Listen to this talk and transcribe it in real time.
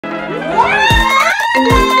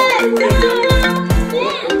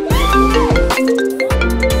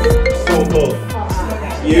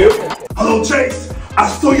You? Hello, Chase. I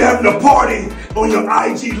saw you having a party on your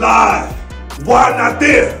IG Live. Why not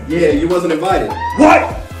there? Yeah, you wasn't invited.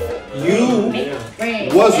 What? You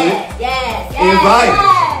wasn't invited.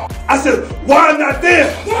 I said, why not there?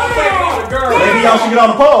 Maybe y'all should get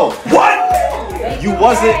on the pole. What? You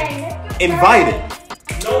wasn't invited.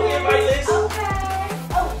 No invite list.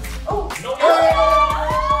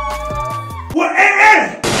 What?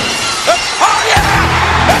 Oh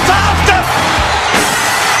yeah! It's Austin!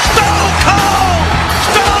 Stone Cold!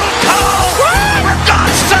 Stone Cold! For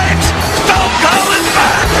God's sakes! Stone Cold is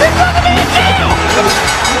back! He's gonna be killed!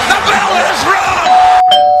 The bell is rung!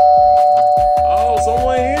 Oh,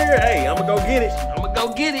 someone here. Hey, I'ma go get it. I'ma go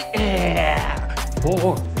get it. Yeah.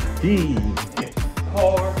 Party.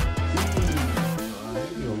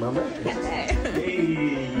 You remember? Hey.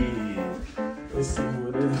 Let's see who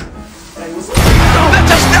it is. Hey, what's up?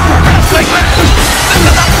 This is not a wrestling match! This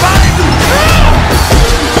is a fight!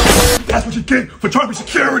 That's what you get for trying to be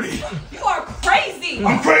security. You are crazy!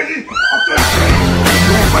 I'm crazy. I'm crazy.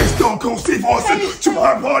 You want to fight Stone Cold Steve Austin to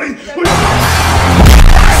my party? Here for the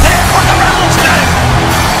rattlesnake!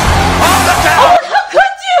 All the town! Oh, how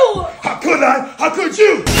could you? How could I? How could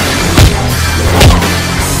you?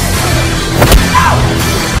 No!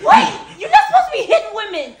 Wait! You're not supposed to be hitting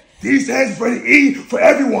women! These hands ready to eat for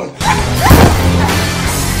everyone.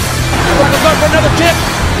 Goes up for another kick!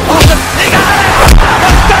 Austin, he got it!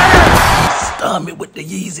 Stun me with the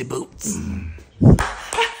Yeezy boots.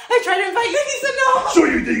 I tried to invite you and he said no! Sure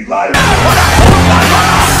you did, you liar.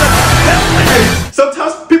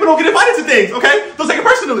 Sometimes people don't get invited to things, okay? Don't take it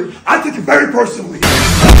personally. I take it very personally.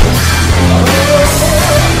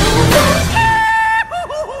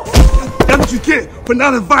 That's what you get for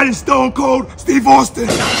not inviting Stone Cold Steve Austin.